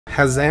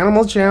Has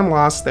Animal Jam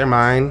lost their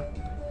mind?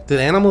 Did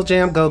Animal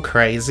Jam go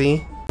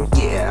crazy?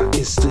 Yeah,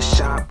 it's the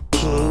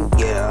Shopking.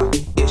 Yeah,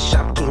 it's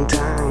Shopking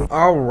time.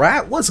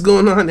 Alright, what's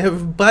going on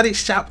everybody?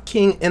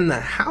 Shopking in the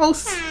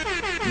house?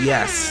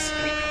 Yes.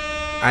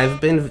 I've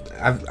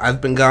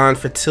been gone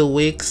for 2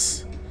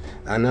 weeks.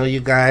 I know you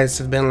guys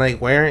have been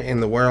like, where in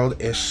the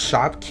world is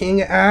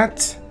Shopking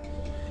at?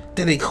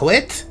 Did he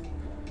quit?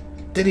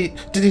 Did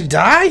he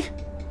die?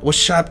 Was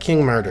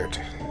Shopking murdered?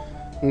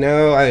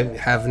 No, I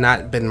have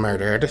not been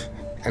murdered,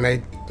 and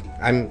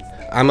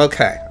I'm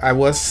okay. I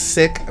was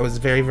sick. I was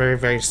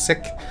very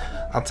sick.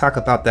 I'll talk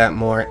about that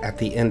more at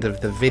the end of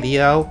the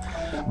video,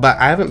 but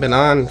I haven't been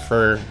on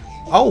for,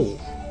 oh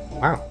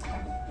wow,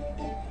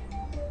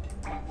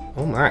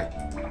 oh my,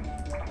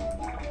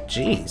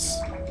 jeez,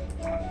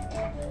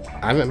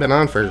 I haven't been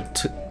on for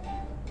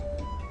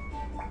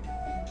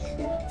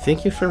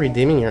Thank you for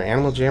redeeming your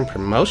Animal Jam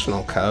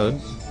promotional code.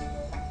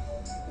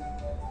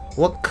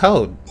 What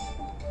code?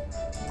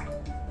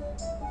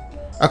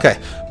 Okay.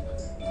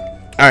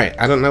 Alright,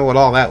 I don't know what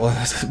all that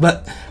was,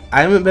 but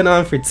I haven't been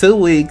on for 2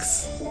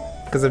 weeks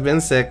because I've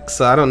been sick,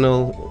 so I don't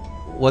know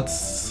what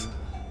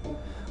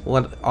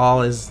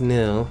all is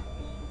new.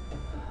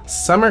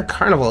 Summer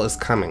Carnival is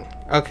coming.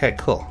 Okay,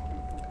 cool.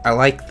 I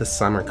like the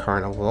Summer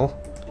Carnival.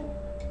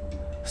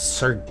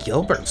 Sir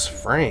Gilbert's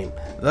frame.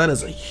 That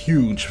is a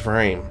huge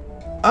frame.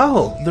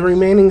 Oh, the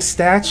remaining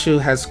statue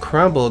has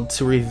crumbled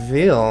to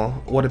reveal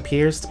what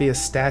appears to be a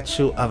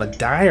statue of a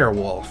dire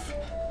wolf.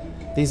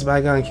 These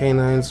bygone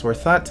canines were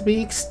thought to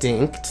be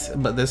extinct,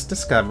 but this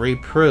discovery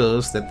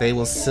proves that they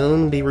will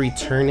soon be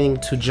returning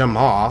to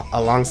Jamal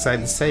alongside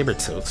the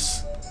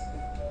Sabertooths.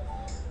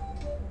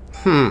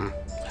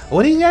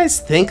 What do you guys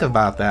think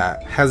about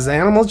that? Has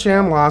Animal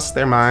Jam lost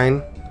their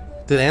mind?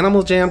 Did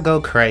Animal Jam go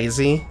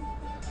crazy?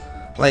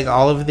 Like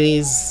all of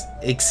these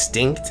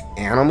extinct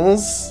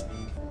animals?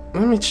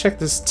 Let me check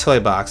this toy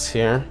box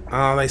here.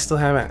 Oh, they still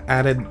haven't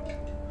added...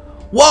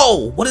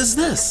 Whoa! What is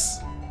this?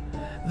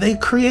 They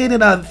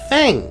created a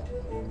thing!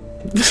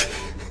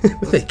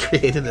 They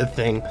created a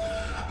thing.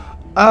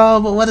 Oh,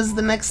 but what is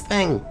the next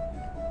thing?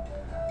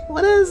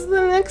 What is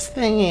the next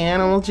thingy,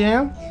 Animal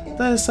Jam?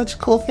 That is such a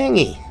cool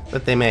thingy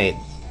that they made.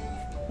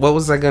 What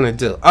was I gonna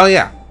do? Oh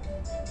yeah.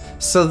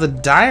 So the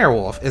dire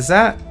wolf, is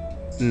that...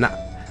 not...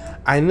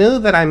 I knew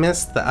that I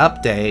missed the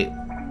update.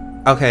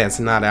 Okay, it's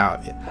not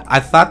out yet. I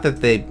thought that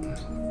they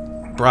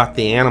brought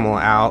the animal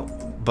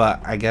out,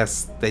 but I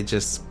guess they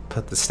just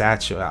put the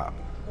statue out.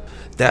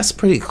 That's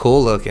pretty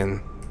cool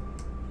looking.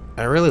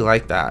 I really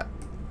like that.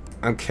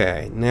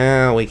 Okay,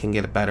 now we can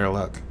get a better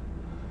look.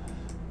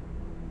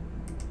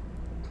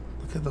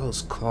 Look at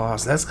those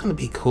claws. That's gonna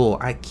be cool.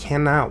 I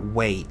cannot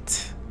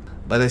wait.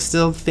 But I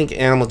still think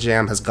Animal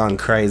Jam has gone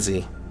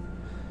crazy.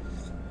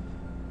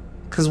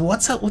 Cause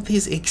what's up with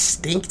these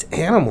extinct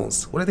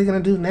animals? What are they gonna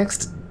do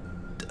next?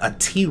 A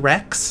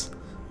T-Rex?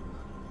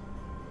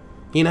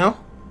 You know?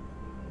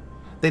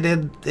 They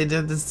did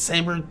the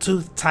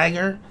saber-toothed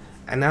tiger,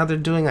 and now they're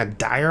doing a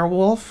dire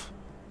wolf?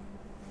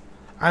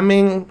 I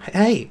mean,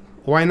 hey,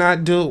 why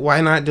not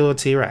do a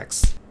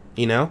T-Rex?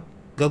 You know?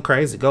 Go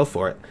crazy, go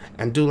for it.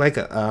 And do like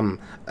a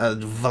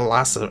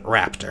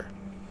velociraptor.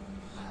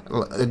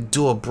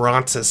 Do a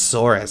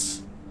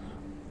brontosaurus.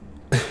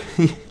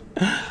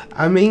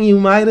 I mean, you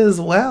might as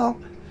well.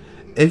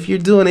 If you're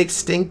doing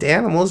extinct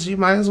animals, you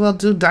might as well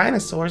do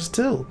dinosaurs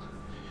too.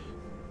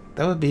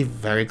 That would be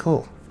very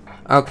cool.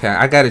 Okay,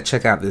 I gotta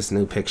check out this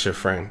new picture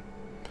frame.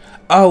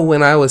 Oh,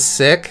 when I was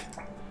sick,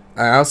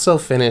 I also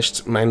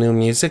finished my new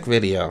music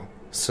video.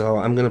 So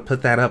I'm gonna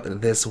put that up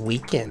this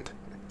weekend.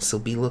 So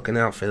be looking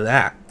out for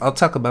that. I'll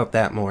talk about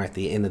that more at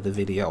the end of the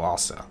video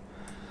also.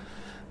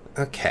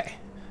 Okay.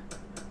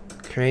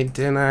 Create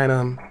din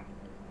item.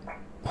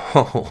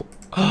 Oh,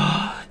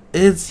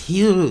 it's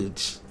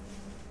huge.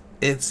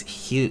 It's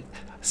huge.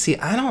 See,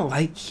 I don't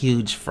like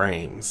huge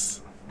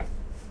frames.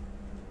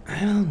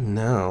 I don't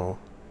know.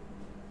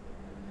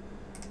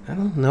 I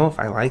don't know if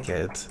I like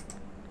it.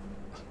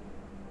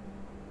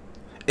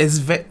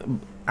 It's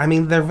I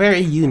mean, they're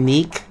very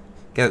unique.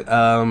 Get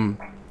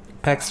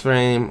Peck's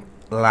frame,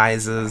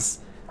 Liza's,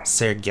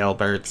 Sir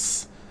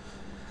Gilbert's.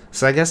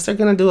 So I guess they're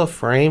gonna do a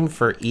frame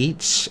for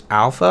each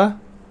alpha.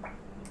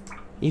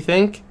 You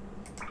think?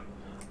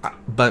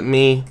 But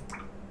me,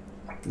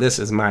 this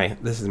is my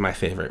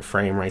favorite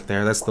frame right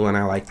there. That's the one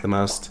I like the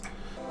most.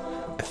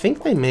 I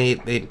think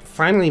they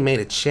finally made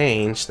a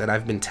change that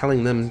I've been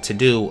telling them to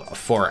do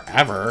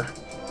forever.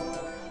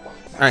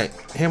 Alright,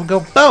 here we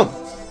go. Boom!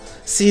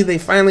 See, they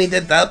finally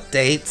did the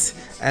update,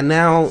 and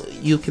now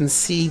you can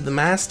see the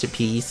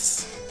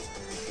masterpiece.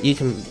 You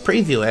can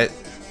preview it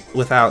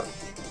without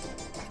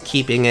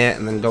keeping it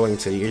and then going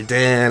to your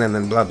den and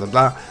then blah blah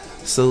blah.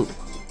 So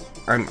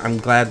I'm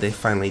glad they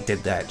finally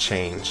did that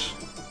change.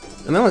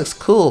 And that looks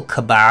cool.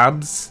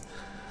 Kebabs.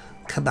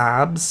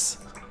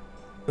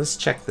 Let's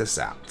check this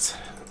out.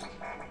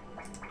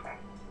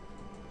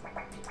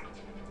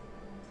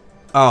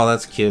 Oh,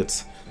 that's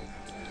cute.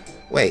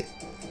 Wait,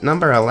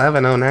 number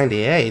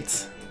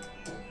 11098?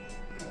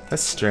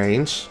 That's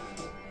strange.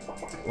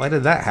 Why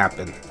did that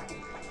happen?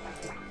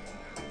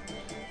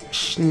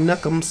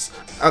 schnookums.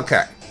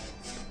 Okay.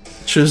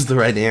 Choose the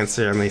right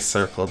answer, and they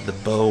circled the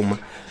boom.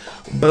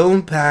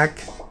 Boom pack.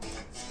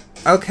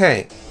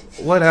 Okay,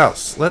 what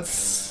else?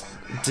 Let's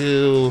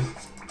do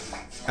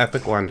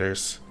Epic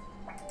Wonders.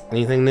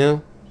 Anything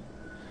new?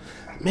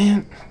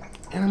 Man,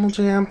 Animal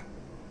Jam,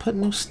 put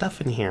new stuff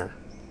in here.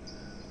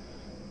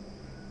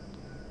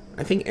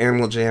 I think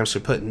Animal Jam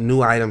should put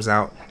new items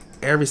out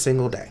every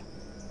single day.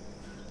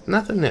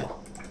 Nothing new.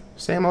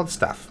 Same old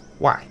stuff.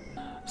 Why?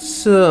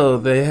 So,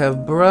 they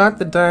have brought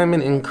the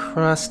diamond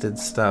encrusted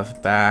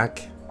stuff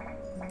back.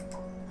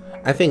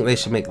 I think they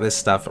should make this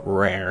stuff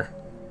rare.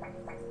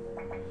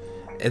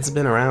 It's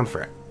been around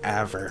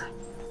forever.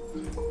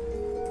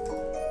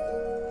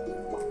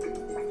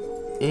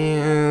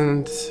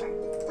 And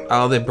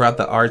oh, they brought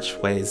the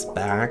archways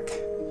back.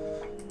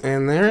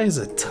 And there is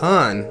a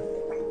ton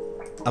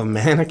of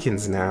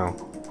mannequins now.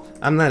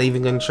 I'm not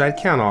even gonna try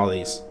to count all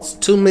these. It's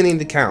too many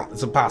to count.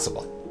 It's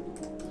impossible.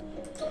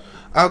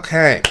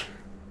 Okay.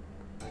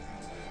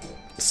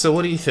 So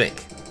what do you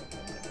think?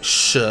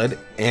 Should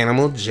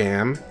Animal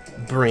Jam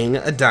bring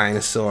a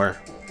dinosaur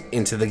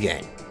into the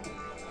game?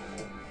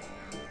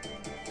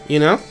 You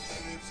know?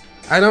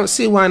 I don't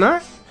see why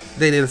not.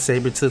 They did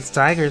saber-toothed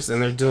tigers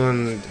and they're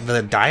doing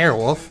the dire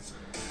wolf.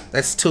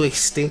 That's two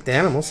extinct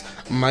animals.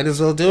 Might as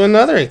well do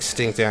another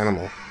extinct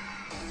animal.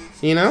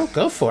 You know?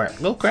 Go for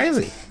it. Go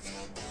crazy.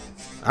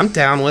 I'm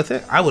down with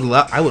it. I would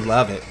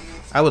love it.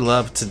 I would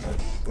love to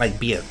like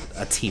be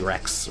a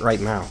T-Rex right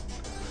now.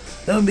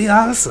 That would be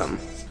awesome.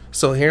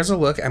 So here's a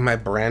look at my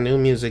brand new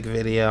music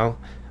video.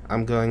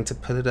 I'm going to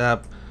put it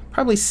up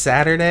probably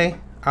Saturday.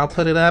 I'll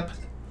put it up.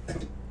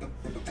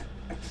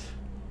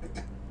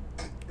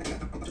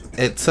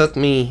 It took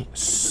me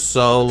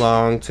so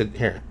long to...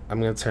 Here,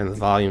 I'm going to turn the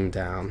volume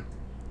down.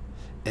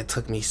 It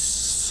took me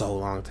so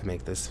long to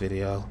make this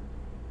video.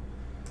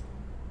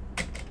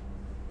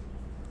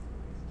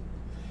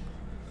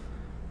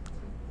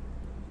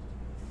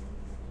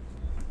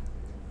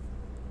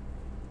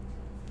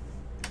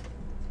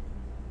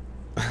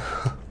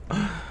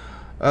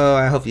 Oh,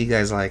 I hope you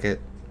guys like it.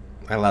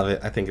 I love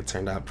it. I think it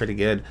turned out pretty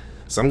good.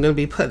 So I'm going to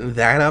be putting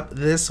that up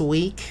this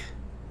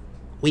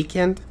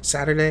weekend,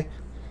 Saturday.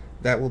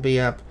 That will be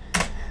up.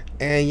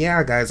 And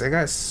yeah, guys, I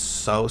got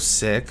so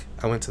sick.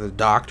 I went to the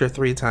doctor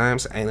 3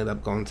 times. I ended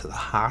up going to the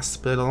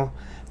hospital.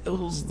 It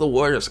was the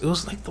worst. It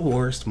was like the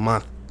worst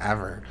month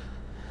ever.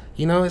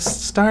 You know, it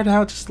started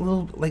out just a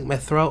little, like my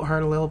throat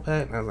hurt a little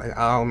bit. And I was like,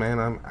 oh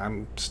man,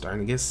 I'm starting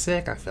to get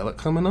sick. I feel it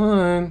coming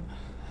on.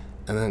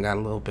 And then it got a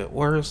little bit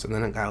worse, and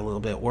then it got a little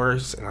bit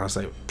worse, and I was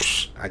like,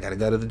 I gotta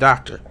go to the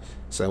doctor.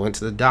 So I went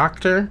to the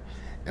doctor,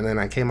 and then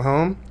I came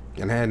home,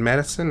 and I had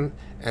medicine,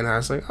 and I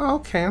was like, oh,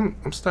 okay,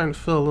 I'm starting to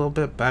feel a little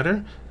bit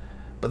better.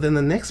 But then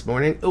the next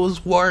morning, it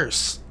was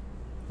worse.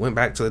 Went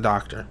back to the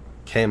doctor,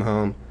 came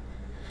home,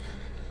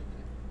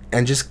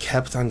 and just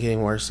kept on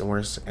getting worse and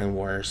worse and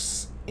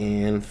worse.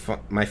 And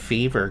my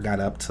fever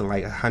got up to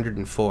like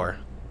 104.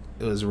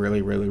 It was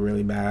really, really,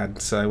 really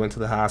bad. So I went to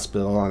the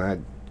hospital,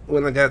 and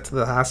when I got to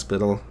the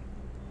hospital,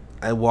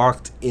 I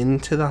walked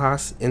into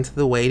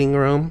the waiting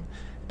room,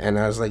 and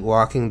I was like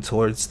walking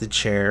towards the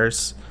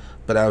chairs,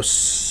 but I was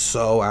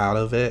so out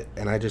of it,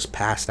 and I just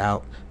passed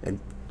out and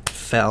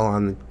fell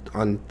on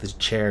the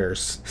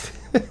chairs.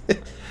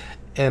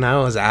 And I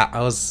was out.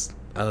 I was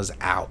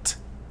out.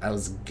 I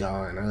was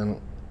gone.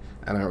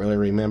 I don't really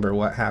remember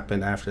what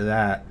happened after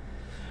that.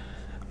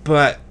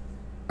 But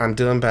I'm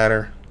doing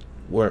better.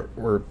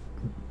 We're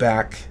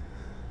back.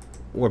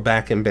 We're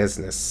back in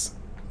business.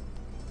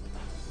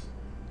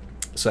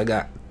 So I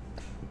got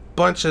a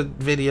bunch of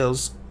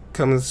videos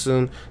coming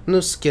soon,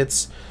 new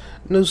skits,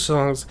 new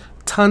songs,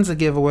 tons of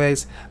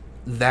giveaways.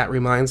 That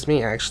reminds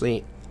me,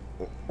 actually,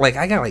 like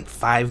I got like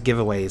 5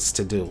 giveaways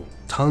to do.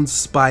 Tons of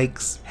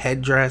spikes,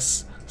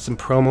 headdress, some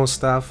promo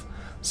stuff.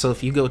 So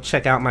if you go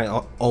check out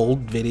my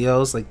old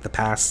videos, like the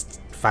past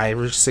 5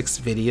 or 6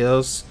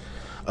 videos,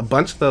 a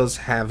bunch of those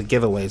have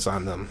giveaways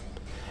on them.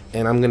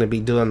 And I'm going to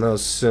be doing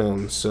those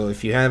soon. So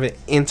if you haven't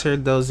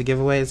entered those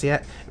giveaways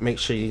yet, make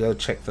sure you go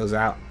check those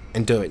out.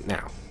 And do it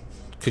now,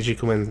 because you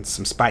can win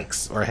some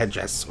spikes or a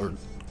headdress or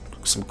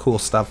some cool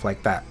stuff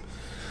like that.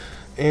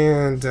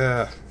 And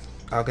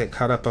I'll get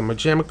caught up on my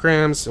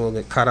gemograms, and we'll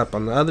get caught up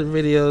on the other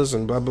videos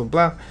and blah blah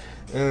blah.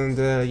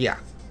 And yeah,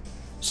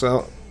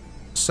 so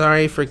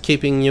sorry for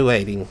keeping you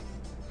waiting.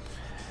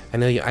 I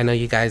know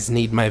you guys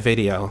need my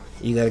video.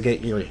 You gotta get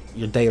your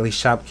daily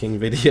Shopking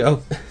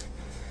video.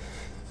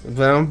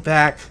 But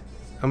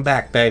I'm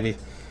back, baby.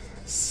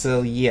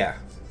 So yeah.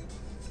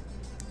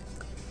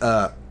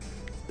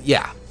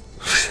 Yeah.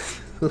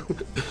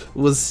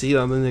 We'll see you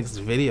on the next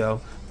video.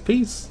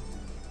 Peace.